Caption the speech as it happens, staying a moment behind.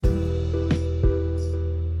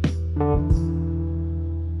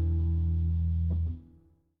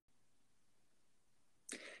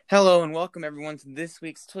Hello and welcome everyone to this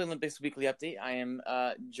week's Toy Olympics Weekly Update. I am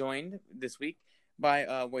joined this week by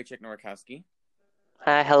Wojciech Nowakowski,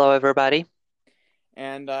 Hi, hello everybody.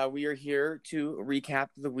 and we are here to recap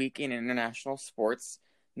the week in international sports.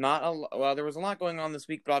 Well, there was a lot going on this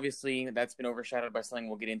week, but obviously that's been overshadowed by something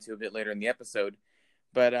we'll get into a bit later in the episode.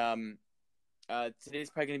 But today's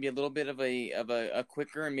probably going to be a little bit of a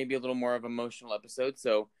quicker and maybe a little more of an emotional episode.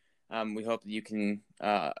 So we hope that you can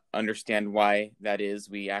understand why that is.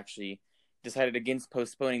 We actually decided against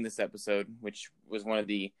postponing this episode, which was one of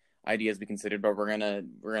the ideas we considered, but we're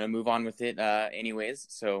gonna move on with it anyways.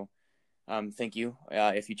 So thank you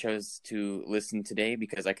if you chose to listen today,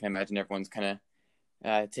 because I can imagine everyone's kind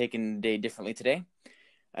of taking the day differently today.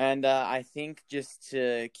 And I think just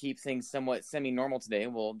to keep things somewhat semi-normal today,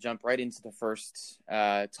 we'll jump right into the first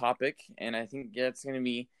topic, and I think it's going to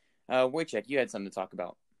be Wojciech. You had something to talk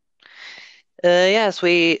about. Yes,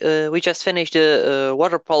 we just finished the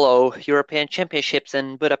water polo European Championships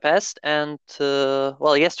in Budapest, and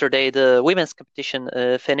yesterday the women's competition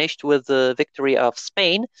finished with the victory of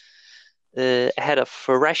Spain ahead of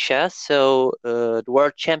Russia. So the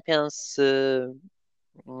world champions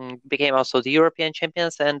became also the European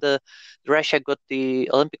champions, and Russia got the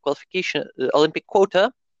Olympic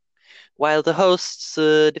quota, while the hosts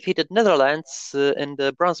defeated Netherlands in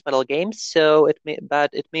the bronze medal games. But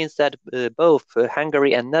it means that both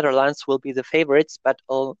Hungary and Netherlands will be the favorites, but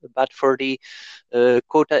for the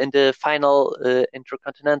quota in the final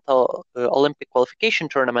intercontinental Olympic qualification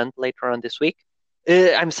tournament later on this week.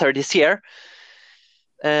 I'm sorry, this year.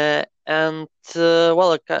 Coming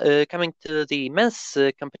to the men's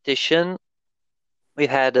competition, we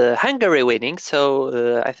had Hungary winning,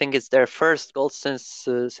 so I think it's their first gold since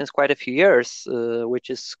quite a few years, which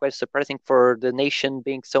is quite surprising for the nation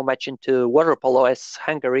being so much into water polo as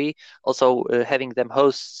Hungary, also having them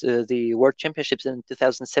host the World Championships in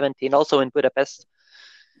 2017, also in Budapest,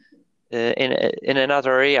 in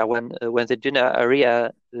another area when the Duna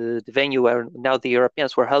area, the venue where now the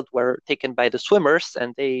Europeans were held, were taken by the swimmers,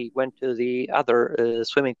 and they went to the other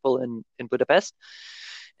swimming pool in Budapest.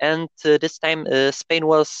 And this time, Spain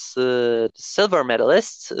was the silver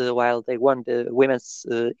medalists while they won the women's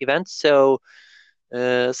event. So,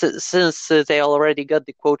 since they already got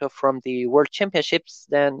the quota from the World Championships,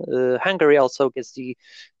 then Hungary also gets the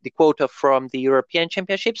quota from the European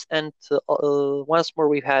Championships. And once more,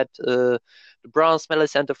 we had the bronze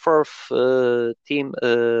medalists and the fourth team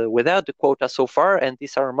without the quota so far, and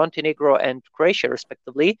these are Montenegro and Croatia,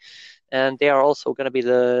 respectively, and they are also going to be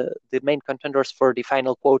the main contenders for the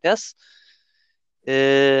final quotas.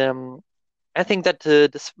 I think that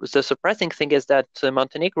the surprising thing is that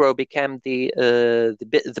Montenegro became the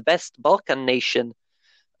best Balkan nation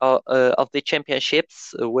of the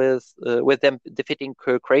championships, with them defeating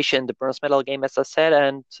Croatia in the bronze medal game, as I said,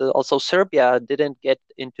 and also Serbia didn't get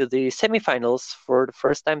into the semifinals for the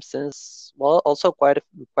first time since, well, also quite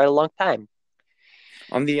a long time.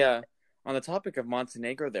 On the topic of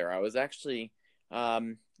Montenegro, there, I was actually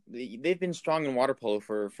they've been strong in water polo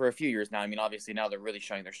for a few years now. I mean, obviously now they're really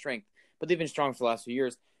showing their strength, but they've been strong for the last few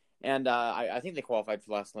years. And I think they qualified for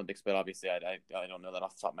the last Olympics, but obviously I don't know that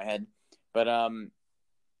off the top of my head. But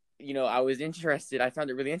I was interested. I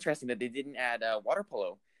found it really interesting that they didn't add water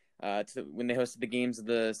polo to when they hosted the games of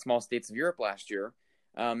the small states of Europe last year,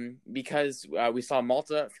 because we saw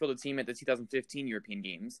Malta field a team at the 2015 European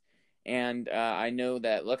Games, and I know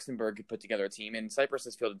that Luxembourg had put together a team, and Cyprus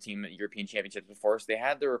has fielded a team at European Championships before, so they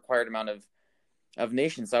had the required amount of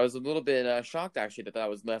nations. So I was a little bit shocked, actually, that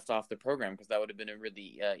was left off the program, because that would have been a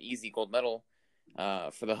really easy gold medal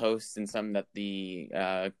for the hosts, and some that the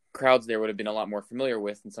crowds there would have been a lot more familiar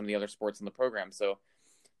with than some of the other sports in the program. So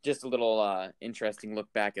just a little interesting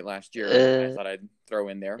look back at last year, I thought I'd throw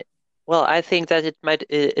in there. Well, I think that it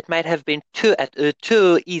might have been too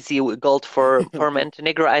easy gold for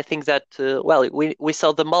Montenegro. I think that we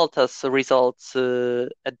saw the Malta's results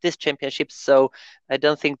at this championship, so I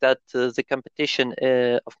don't think that the competition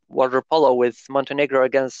of water polo with Montenegro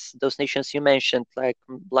against those nations you mentioned, like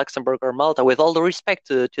Luxembourg or Malta, with all the respect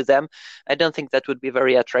to them, I don't think that would be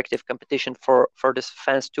very attractive competition for the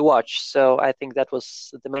fans to watch. So I think that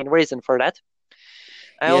was the main reason for that.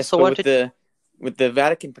 I Yes, also but wanted. with the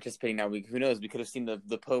Vatican participating now, who knows? We could have seen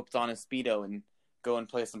the Pope don a speedo and go and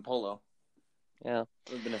play some polo. Yeah. It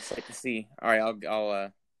would have been a sight to see. All right,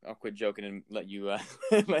 I'll quit joking and let you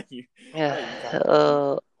let you Yeah. talk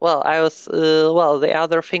about it. The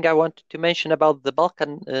other thing I wanted to mention about the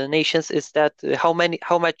Balkan nations is that how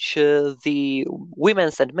much the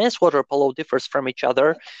women's and men's water polo differs from each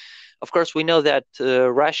other. Of course, we know that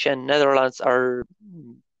Russia and Netherlands are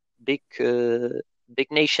big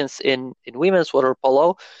big nations in women's water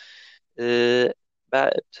polo.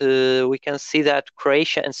 But we can see that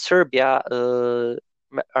Croatia and Serbia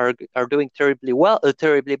are doing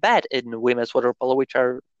terribly bad in women's water polo, which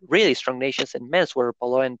are really strong nations in men's water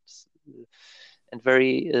polo and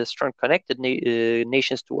very strong connected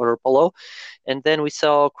nations to water polo. And then we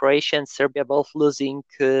saw Croatia and Serbia both losing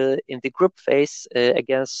in the group phase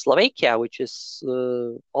against Slovakia, which is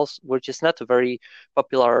not a very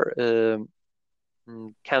popular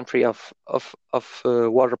country of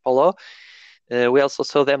water polo. We also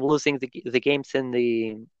saw them losing the games in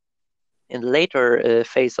the later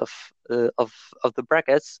phase of the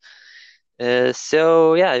brackets.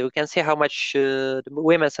 So yeah, you can see how much the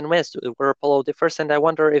women's and men's water polo differs, and I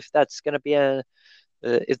wonder if that's going to be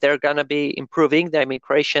if they're going to be improving. I mean,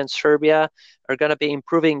 Croatia and Serbia are going to be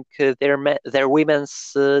improving their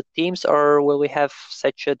women's teams, or will we have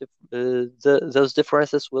such those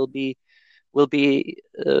differences will be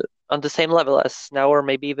on the same level as now, or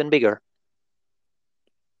maybe even bigger?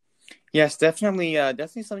 Yes, definitely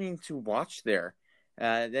something to watch there.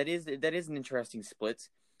 That is an interesting split.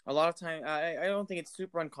 A lot of time, I don't think it's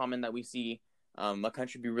super uncommon that we see a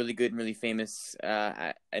country be really good and really famous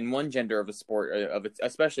in one gender of a sport,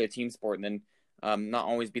 especially a team sport, and then not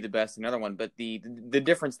always be the best in another one. But the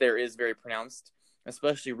difference there is very pronounced,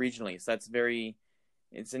 especially regionally. So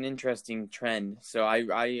it's an interesting trend. So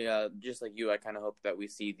I just like you, I kind of hope that we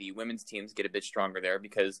see the women's teams get a bit stronger there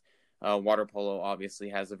because water polo obviously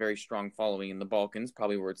has a very strong following in the Balkans,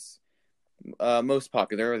 probably where it's most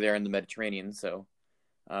popular there in the Mediterranean. So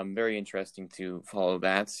very interesting to follow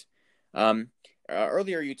that. Um,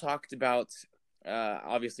 Earlier, you talked about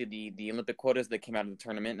obviously the Olympic quotas that came out of the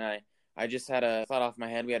tournament, and I just had a thought off my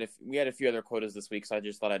head. We had a few other quotas this week, so I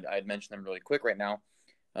just thought I'd mention them really quick right now.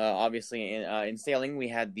 Obviously, in sailing, we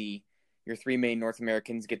had your three main North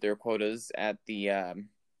Americans get their quotas at the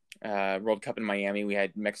World Cup in Miami. We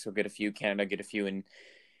had Mexico get a few, Canada get a few, and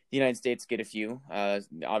the United States get a few.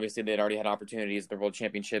 Obviously, they'd already had opportunities at the World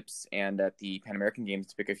Championships and at the Pan American Games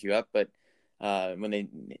to pick a few up, but when they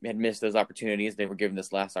had missed those opportunities, they were given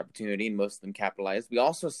this last opportunity, and most of them capitalized. We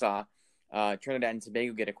also saw Trinidad and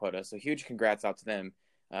Tobago get a quota, so huge congrats out to them,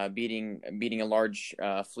 beating a large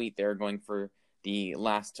fleet there, going for the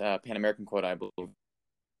last Pan American quota, I believe,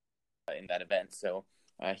 in that event. So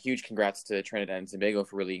huge congrats to Trinidad and Tobago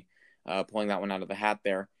for really pulling that one out of the hat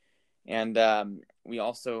there. And we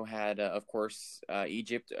also had, of course,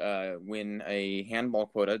 Egypt win a handball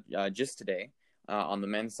quota just today on the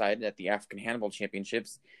men's side at the African Handball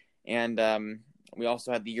Championships. And we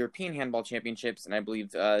also had the European Handball Championships, and I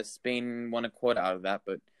believe Spain won a quota out of that,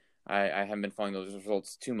 but I haven't been following those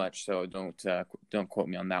results too much, so don't quote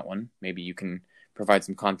me on that one. Maybe you can provide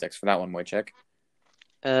some context for that one, Wojciech.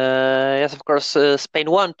 Yes, of course,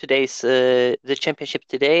 Spain won the championship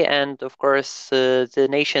today, and of course, the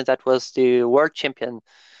nation that was the world champion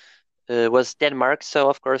was Denmark. So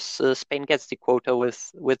of course, Spain gets the quota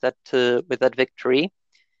with that victory.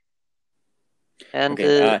 And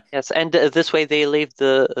Okay, yes, and this way they leave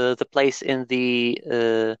the place in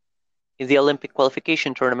the Olympic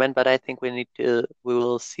qualification tournament. But I think we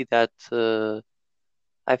will see that.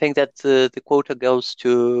 I think that the quota goes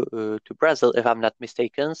to Brazil, if I'm not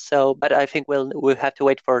mistaken. So, but I think we'll have to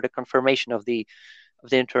wait for the confirmation of the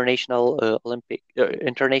international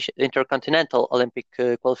intercontinental Olympic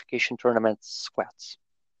qualification tournament squads.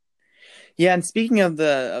 Yeah, and speaking of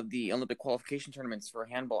the Olympic qualification tournaments for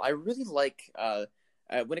handball, I really like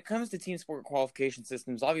when it comes to team sport qualification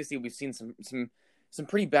systems. Obviously, we've seen some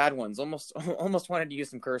pretty bad ones. Almost wanted to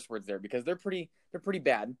use some curse words there because they're pretty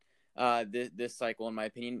bad. This cycle, in my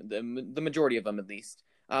opinion, the majority of them at least.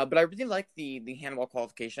 But I really like the handball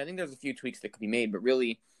qualification. I think there's a few tweaks that could be made, but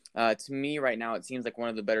really, to me right now, it seems like one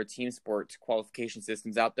of the better team sport qualification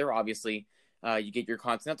systems out there. Obviously, you get your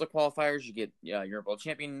continental qualifiers, you get your world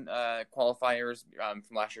champion qualifiers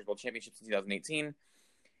from last year's World Championships in 2018,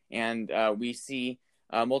 and we see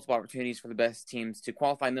multiple opportunities for the best teams to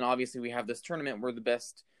qualify. And then obviously we have this tournament where the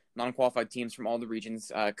best non-qualified teams from all the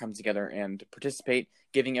regions come together and participate,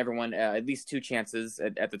 giving everyone at least two chances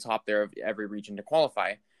at the top there of every region to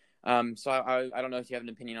qualify. So I don't know if you have an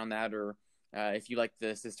opinion on that or if you like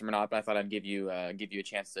the system or not, but I thought I'd give you a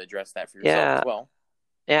chance to address that for yourself as well.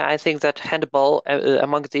 Yeah, I think that handball,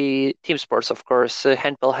 among the team sports, of course,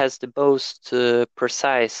 handball has the most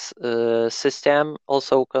precise system.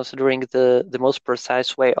 Also, considering the most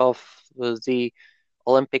precise way of the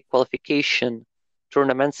Olympic qualification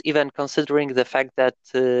tournaments, even considering the fact that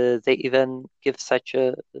they even give such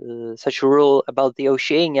a rule about the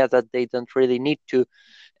Oceania that they don't really need to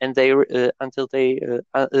and they until they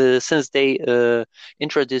since they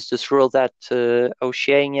introduced this rule that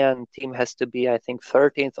Oceanian team has to be, I think,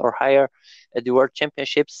 13th or higher at the World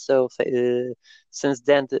Championships. So since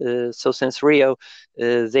then, since Rio,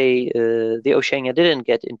 the Oceania didn't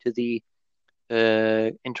get into the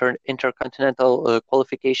intercontinental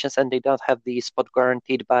qualifications, and they don't have the spot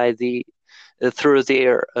guaranteed by the through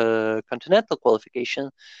their continental qualification.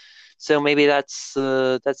 So maybe that's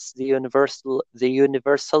the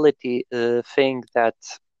universality thing that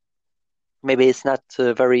maybe it's not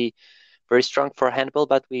very strong for handball,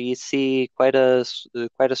 but we see quite a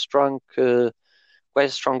strong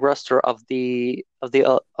roster of the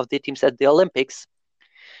teams at the Olympics.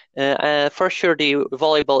 For sure, the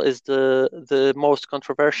volleyball is the most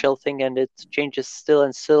controversial thing, and it changes still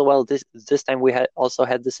and still. Well, this time we also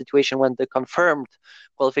had the situation when the confirmed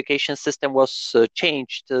qualification system was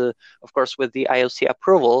changed, of course, with the IOC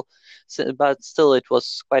approval. But still, it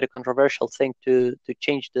was quite a controversial thing to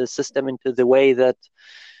change the system into the way that,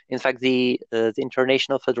 in fact, the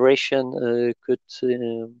International Federation could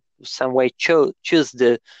some way choose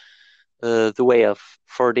the way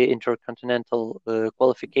for the intercontinental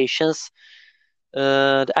qualifications.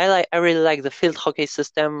 I really like the field hockey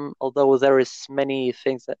system, although there is many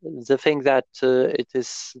things the thing that it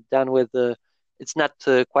is done with it's not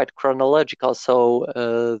quite chronological. So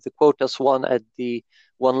the quotas won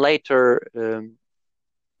later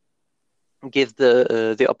give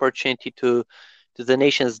the opportunity to the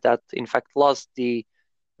nations that in fact lost the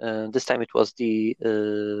this time it was the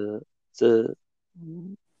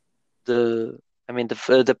the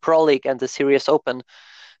Pro League and the Series Open.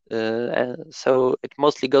 And so it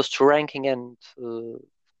mostly goes to ranking, and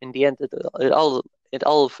in the end, it all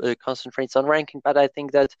concentrates on ranking. But I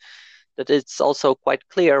think that it's also quite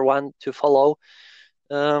clear one to follow.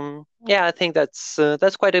 I think that's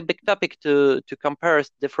quite a big topic to compare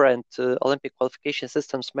different Olympic qualification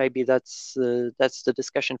systems. Maybe that's the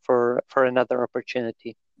discussion for another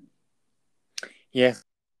opportunity. Yes.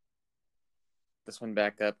 This one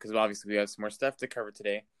back up because obviously we have some more stuff to cover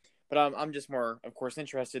today. But I'm just more, of course,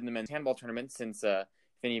 interested in the men's handball tournament since, if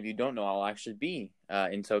any of you don't know, I'll actually be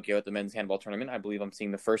in Tokyo at the men's handball tournament. I believe I'm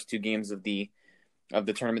seeing the first 2 games of the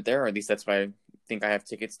tournament there, or at least that's what I think I have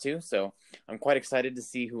tickets to. So I'm quite excited to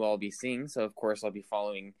see who I'll be seeing. So, of course, I'll be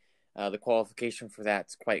following the qualification for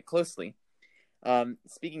that quite closely.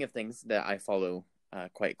 Speaking of things that I follow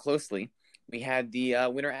quite closely, we had the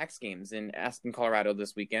Winter X Games in Aspen, Colorado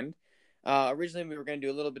this weekend. Originally, we were going to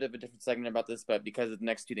do a little bit of a different segment about this, but because of the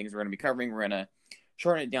next 2 things we're going to be covering, we're going to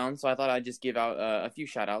shorten it down. So I thought I'd just give out a few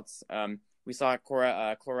shout-outs. We saw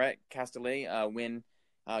Clarette Castellet win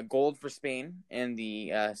gold for Spain in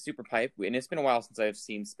the Super Pipe. And it's been a while since I've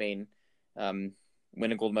seen Spain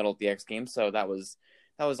win a gold medal at the X Games, so that was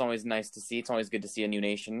always nice to see. It's always good to see a new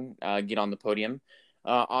nation get on the podium.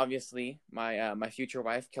 Obviously, my future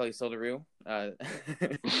wife, Kelly Solderou,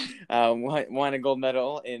 won a gold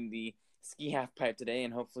medal in the ski half pipe today,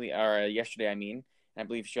 and yesterday, I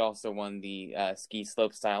believe she also won the ski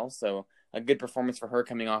slope style. So a good performance for her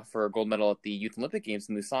coming off for a gold medal at the Youth Olympic Games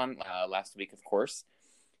in Busan last week, of course.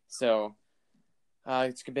 So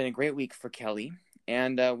it's been a great week for Kelly.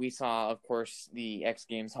 And we saw, of course, the X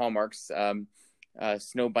Games hallmarks,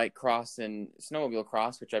 snow bike cross and snowmobile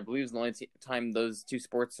cross, which I believe is the only time those 2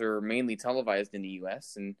 sports are mainly televised in the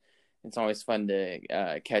U.S., and it's always fun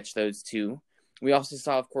to catch those 2. We also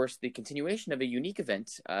saw, of course, the continuation of a unique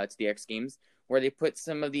event to the X Games, where they put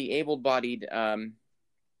some of the able-bodied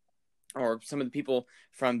or some of the people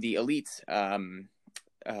from the elite snowboard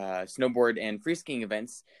and free skiing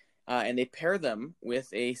events, and they pair them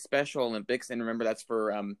with a Special Olympics. And remember, that's for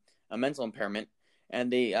a mental impairment.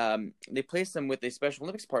 And they place them with a Special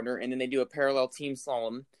Olympics partner, and then they do a parallel team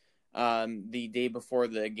slalom the day before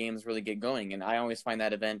the games really get going. And I always find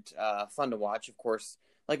that event fun to watch. Of course,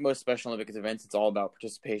 like most Special Olympics events, it's all about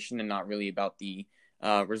participation and not really about the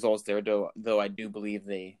results there, though I do believe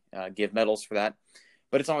they give medals for that.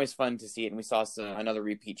 But it's always fun to see it, and we saw another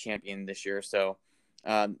repeat champion this year. So,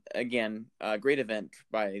 again, a great event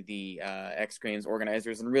by the X Games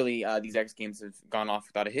organizers, and really these X Games have gone off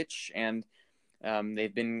without a hitch, and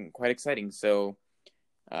they've been quite exciting. So,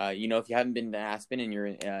 if you haven't been to Aspen and you're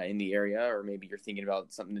in the area, or maybe you're thinking about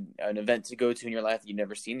an event to go to in your life that you've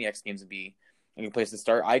never seen, the X Games would be a good place to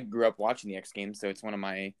start. I grew up watching the X Games, so it's one of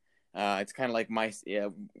my, it's kind of like my,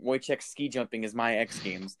 Wojciech ski jumping is my X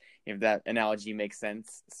Games, if that analogy makes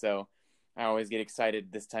sense. So I always get excited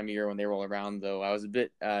this time of year when they roll around, though I was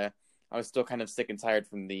still kind of sick and tired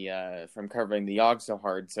from covering the YOG so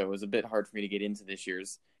hard, so it was a bit hard for me to get into this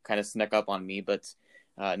year's. Kind of snuck up on me, but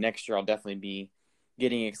next year I'll definitely be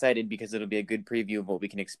getting excited because it'll be a good preview of what we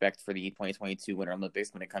can expect for the 2022 Winter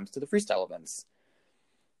Olympics when it comes to the freestyle events.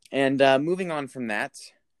 And moving on from that,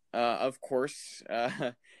 of course,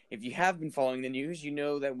 if you have been following the news, you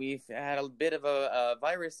know that we've had a bit of a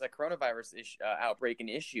coronavirus outbreak and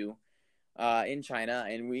issue in China,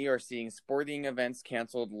 and we are seeing sporting events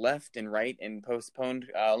canceled left and right and postponed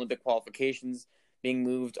Olympic qualifications being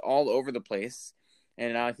moved all over the place.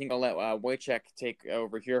 And I think I'll let Wojciech take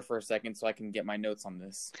over here for a second so I can get my notes on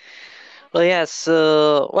this. Well, yes.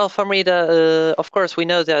 Well, for me, of course, we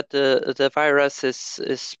know that the virus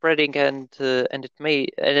is spreading, and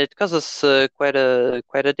it causes quite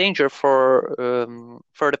a danger for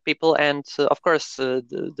the people. And of course,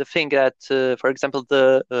 the thing that, for example,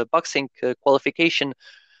 the boxing qualification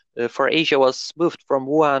for Asia was moved from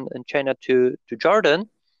Wuhan in China to Jordan,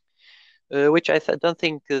 which don't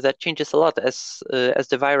think that changes a lot, as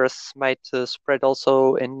the virus might spread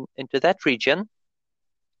also into that region.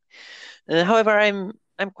 However,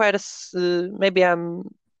 I'm quite maybe I'm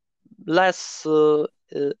less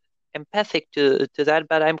empathic to that,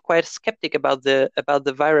 but I'm quite skeptic about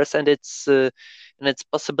the virus and its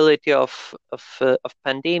possibility of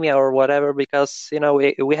pandemia or whatever, because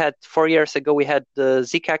we had 4 years ago we had the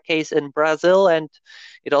Zika case in Brazil, and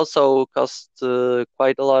it also caused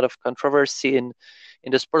quite a lot of controversy in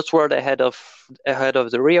the sports world ahead of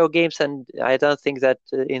the Rio Games, and I don't think that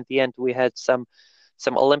in the end we had some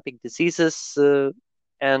Olympic diseases,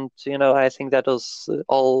 and I think that was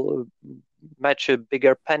all much a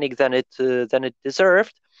bigger panic than it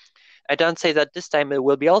deserved. I don't say that this time it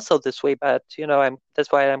will be also this way, but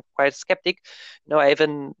that's why I'm quite skeptic. I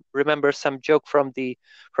even remember some joke from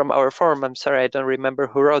our forum. I'm sorry, I don't remember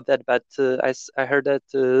who wrote that, but I heard that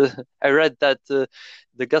I read that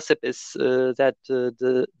the gossip is that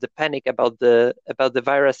the panic about the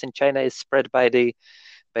virus in China is spread by the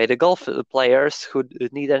golf players who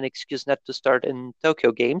need an excuse not to start in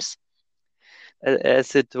Tokyo Games,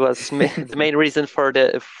 as it was the main reason for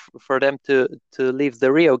them to leave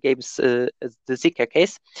the Rio Games, as the Zika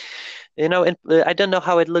case. I don't know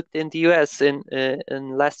how it looked in the US in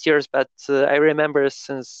last years, but I remember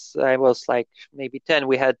since I was like maybe 10,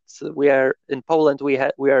 we are in Poland. We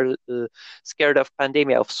are scared of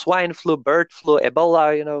pandemic of swine flu, bird flu,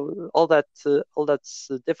 Ebola. All that's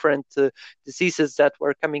different diseases that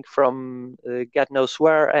were coming from God knows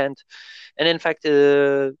where, and in fact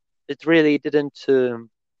it really didn't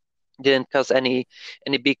cause any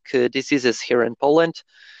big diseases here in Poland.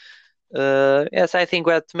 Yes, I think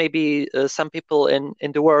that maybe some people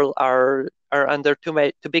in the world are under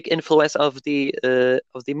too big influence of the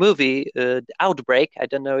movie The Outbreak. I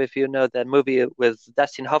don't know if you know that movie with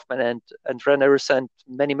Dustin Hoffman and Rene Russo and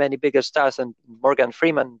many bigger stars, and Morgan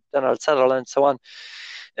Freeman, Donald Sutherland, and so on.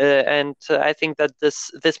 And I think that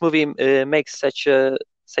this movie makes such a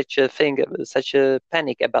thing, such a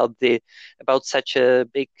panic about such a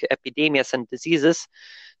big epidemics and diseases.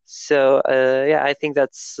 So yeah, I think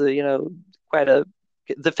that's quite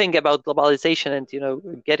the thing about globalization, and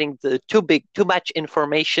getting the too much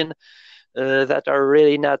information that are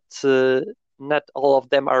really not all of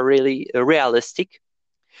them are really realistic.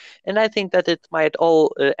 And I think that it might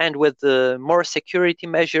all end with more security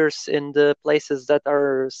measures in the places that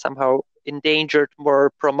are somehow endangered,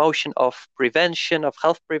 more promotion of prevention, of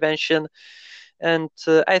health prevention. And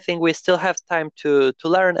I think we still have time to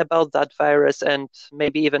learn about that virus, and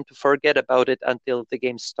maybe even to forget about it until the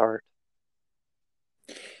games start.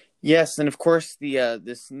 Yes, and of course,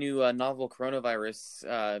 this new novel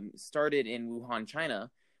coronavirus started in Wuhan, China,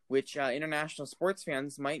 which international sports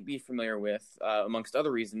fans might be familiar with, amongst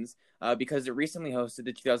other reasons, because it recently hosted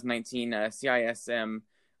the 2019 CISM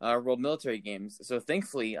World Military Games. So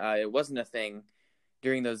thankfully, it wasn't a thing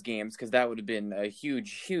during those games, because that would have been a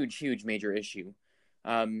huge major issue.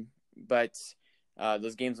 But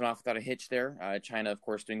those games went off without a hitch there. China, of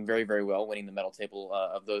course, doing very well, winning the medal table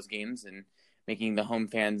of those games and making the home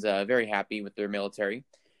fans very happy with their military.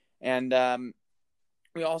 And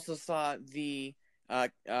we also saw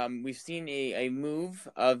we've seen a move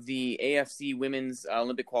of the AFC Women's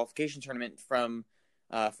Olympic Qualification Tournament from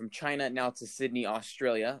China now to Sydney,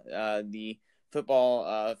 Australia. The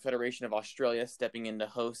Football Federation of Australia stepping in to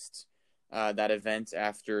host that event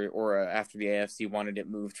after the AFC wanted it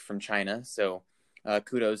moved from China. So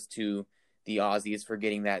kudos to the Aussies for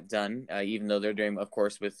getting that done, even though they're doing, of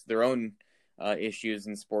course, with their own issues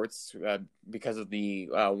in sports because of the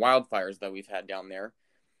wildfires that we've had down there.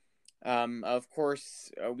 Of course,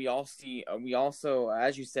 we also,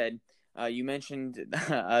 as you said, you mentioned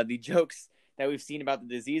the jokes that we've seen about the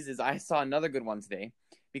diseases. I saw another good one today,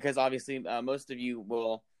 because obviously most of you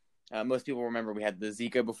will Most people remember we had the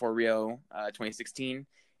Zika before Rio 2016.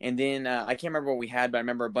 And then I can't remember what we had, but I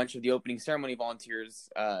remember a bunch of the opening ceremony volunteers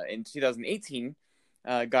in 2018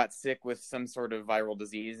 got sick with some sort of viral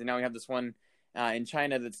disease. And now we have this one in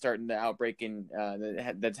China that's starting the outbreak, and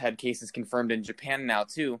that's had cases confirmed in Japan now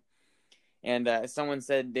too. And someone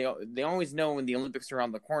said they always know when the Olympics are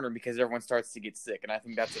around the corner because everyone starts to get sick, and I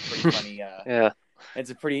think that's a pretty funny. Yeah.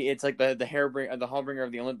 It's like the hallbringer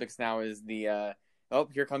of the Olympics now is the oh,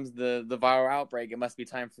 here comes the viral outbreak. It must be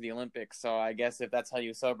time for the Olympics. So I guess if that's how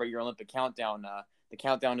you celebrate your Olympic countdown, the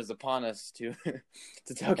countdown is upon us to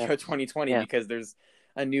to Tokyo 2020 Yeah. because there's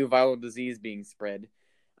a new viral disease being spread.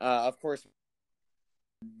 Of course,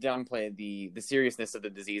 downplay the seriousness of the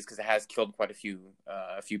disease because it has killed quite a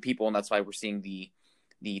few people, and that's why we're seeing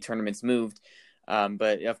the tournaments moved.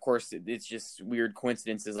 But of course, it's just weird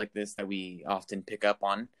coincidences like this that we often pick up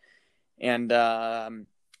on. And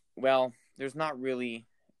well, there's not really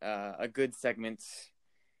a good segment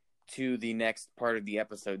to the next part of the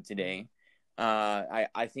episode today.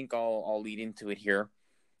 I think I'll lead into it here.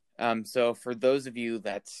 So for those of you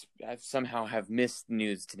that somehow have missed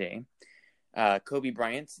news today, Kobe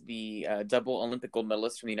Bryant, the double Olympic gold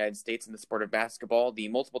medalist from the United States in the sport of basketball, the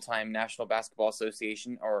multiple-time National Basketball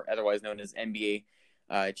Association, or otherwise known as NBA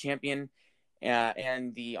champion,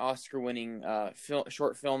 and the Oscar-winning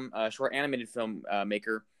short animated film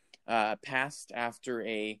maker, passed after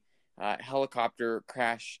a helicopter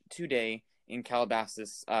crash today in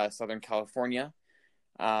Calabasas, Southern California.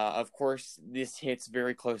 Of course, this hits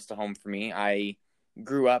very close to home for me. I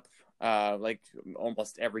grew up like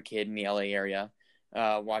almost every kid in the LA area,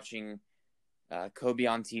 watching Kobe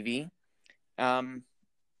on TV.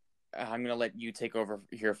 I'm gonna let you take over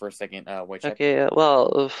here for a second, Wojciech. Okay,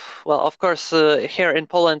 well, of course, here in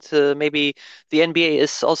Poland, maybe the NBA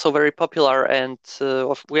is also very popular, and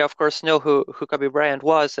we of course know who Kobe Bryant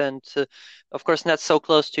was, and of course not so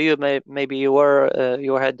close to you. Maybe you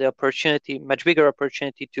had the opportunity, much bigger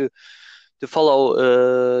opportunity to follow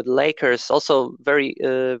the Lakers. Also,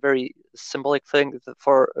 very symbolic thing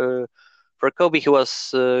for Kobe. He was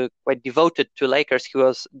quite devoted to Lakers.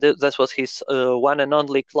 That was his one and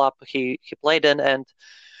only club he played in, and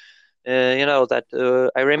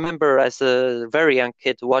that I remember as a very young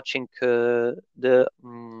kid watching the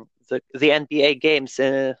NBA games,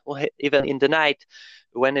 even in the night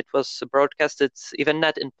when it was broadcasted, even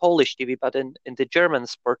not in Polish TV, but in the German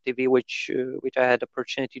sport TV, which I had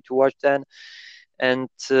opportunity to watch then. And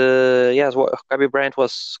yes, Kobe Bryant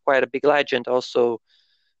was quite a big legend also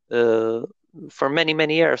for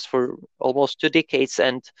many years, for almost 2 decades,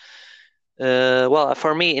 and well,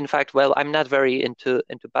 for me, in fact, well, I'm not very into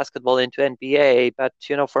basketball, into NBA, but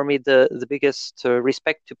for me, the biggest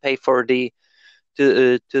respect to pay for to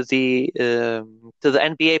the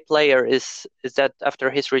NBA player is that after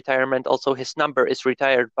his retirement, also his number is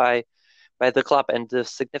retired by the club, and the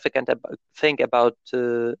significant thing about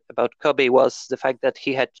Kobe was the fact that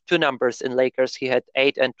he had two numbers in Lakers. He had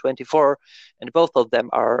 8 and 24, and both of them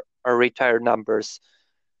are retired numbers.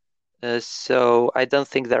 So I don't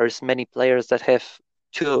think there is many players that have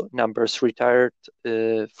two numbers retired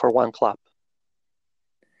for one club.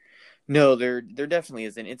 No, there definitely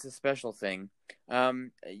isn't. It's a special thing.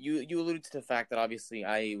 You alluded to the fact that obviously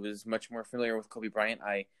I was much more familiar with Kobe Bryant.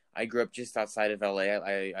 I grew up just outside of LA.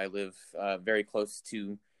 I live very close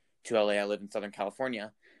to LA. I live in Southern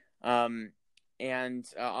California. And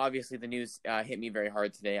obviously the news hit me very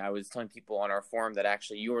hard today. I was telling people on our forum that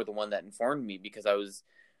actually you were the one that informed me because I was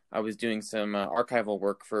doing some archival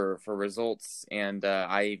work for results, and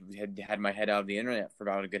I had my head out of the internet for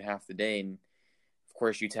about a good half the day, and of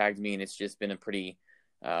course you tagged me, and it's just been a pretty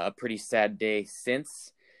sad day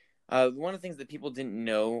since. One of the things that people didn't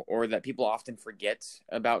know, or that people often forget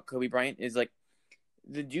about Kobe Bryant, is like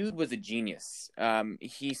the dude was a genius.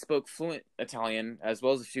 He spoke fluent Italian as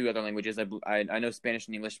well as a few other languages. I know Spanish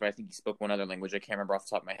and English, but I think he spoke one other language. I can't remember off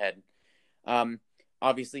the top of my head.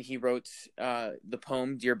 Obviously, he wrote the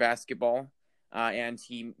poem "Dear Basketball," and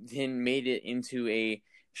he then made it into a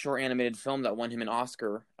short animated film that won him an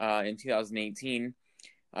Oscar in 2018.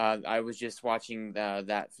 I was just watching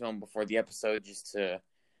that film before the episode just to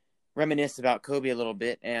reminisce about Kobe a little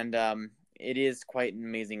bit, and it is quite an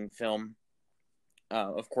amazing film.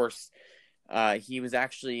 Of course, he was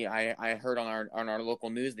actually I heard on our local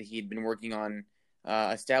news that he had been working on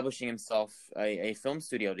establishing himself a film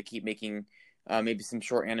studio to keep making maybe some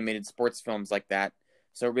short animated sports films like that.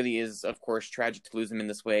 So it really is, of course, tragic to lose him in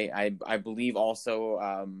this way. I believe also,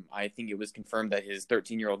 I think it was confirmed that his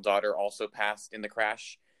 13-year-old daughter also passed in the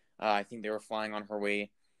crash. I think they were flying on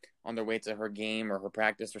their way to her game or her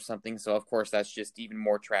practice or something. So of course that's just even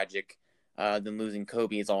more tragic. than losing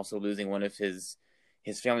Kobe is also losing one of his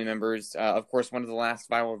family members. Of course, one of the last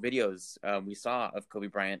viral videos we saw of Kobe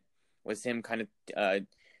Bryant was him kind of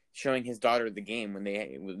showing his daughter the game when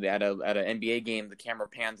they at an NBA game. The camera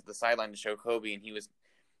pans to the sideline to show Kobe, and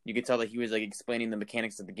you could tell that he was like explaining the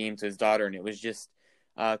mechanics of the game to his daughter, and it was just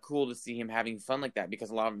cool to see him having fun like that, because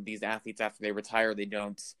a lot of these athletes, after they retire, they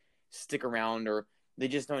don't stick around, or they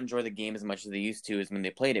just don't enjoy the game as much as they used to as when they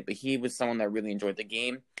played it. But he was someone that really enjoyed the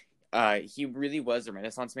game. He really was a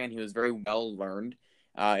Renaissance man. He was very well learned.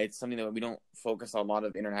 It's something that we don't focus a lot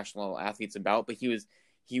of international athletes about, but he was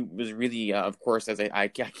really, of course, as I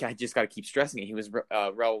just got to keep stressing it. He was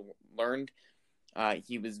well learned.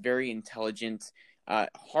 He was very intelligent,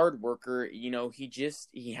 hard worker.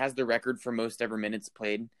 He has the record for most ever minutes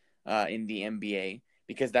played in the NBA,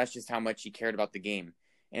 because that's just how much he cared about the game.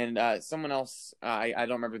 And someone else, I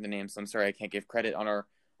don't remember the name, so I'm sorry I can't give credit,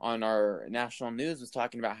 on our national news was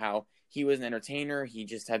talking about how he was an entertainer. He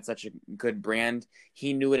just had such a good brand.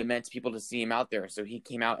 He knew what it meant to people to see him out there, so he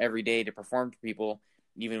came out every day to perform for people,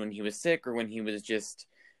 even when he was sick or when he was just,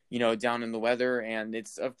 down in the weather. And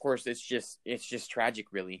it's just tragic,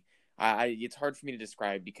 really. It's hard for me to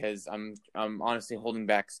describe, because I'm honestly holding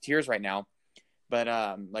back tears right now, but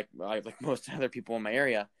like most other people in my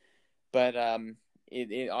area. But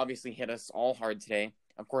it obviously hit us all hard today.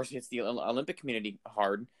 Of course, it hits the Olympic community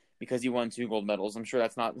hard, because he won 2 gold medals. I'm sure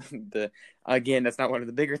that's not that's not one of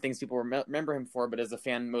the bigger things people remember him for. But as a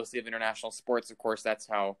fan mostly of international sports, of course, that's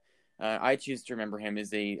how I choose to remember him,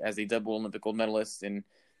 as a double Olympic gold medalist and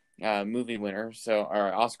movie winner,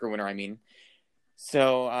 or Oscar winner, I mean.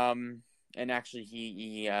 So, and actually,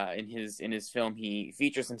 he in his film, he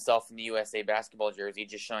features himself in the USA basketball jersey,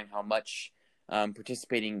 just showing how much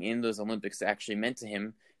participating in those Olympics actually meant to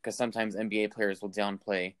him. Because sometimes NBA players will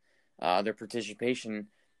downplay their participation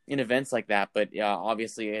in events like that, but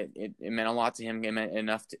obviously it meant a lot to him. It meant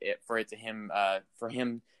enough for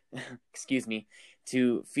him, excuse me,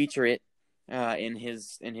 to feature it in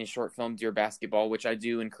his short film Dear Basketball, which I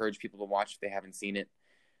do encourage people to watch if they haven't seen it.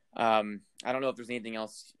 I don't know if there's anything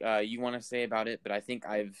else you want to say about it, but I think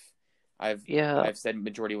Yeah, I've said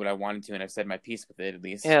majority of what I wanted to, and I've said my piece with it, at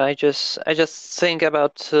least. yeah. I just think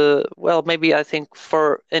about well, maybe I think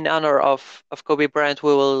for in honor of Kobe Bryant,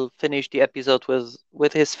 we will finish the episode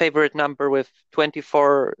with his favorite number, with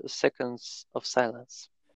 24 seconds of silence.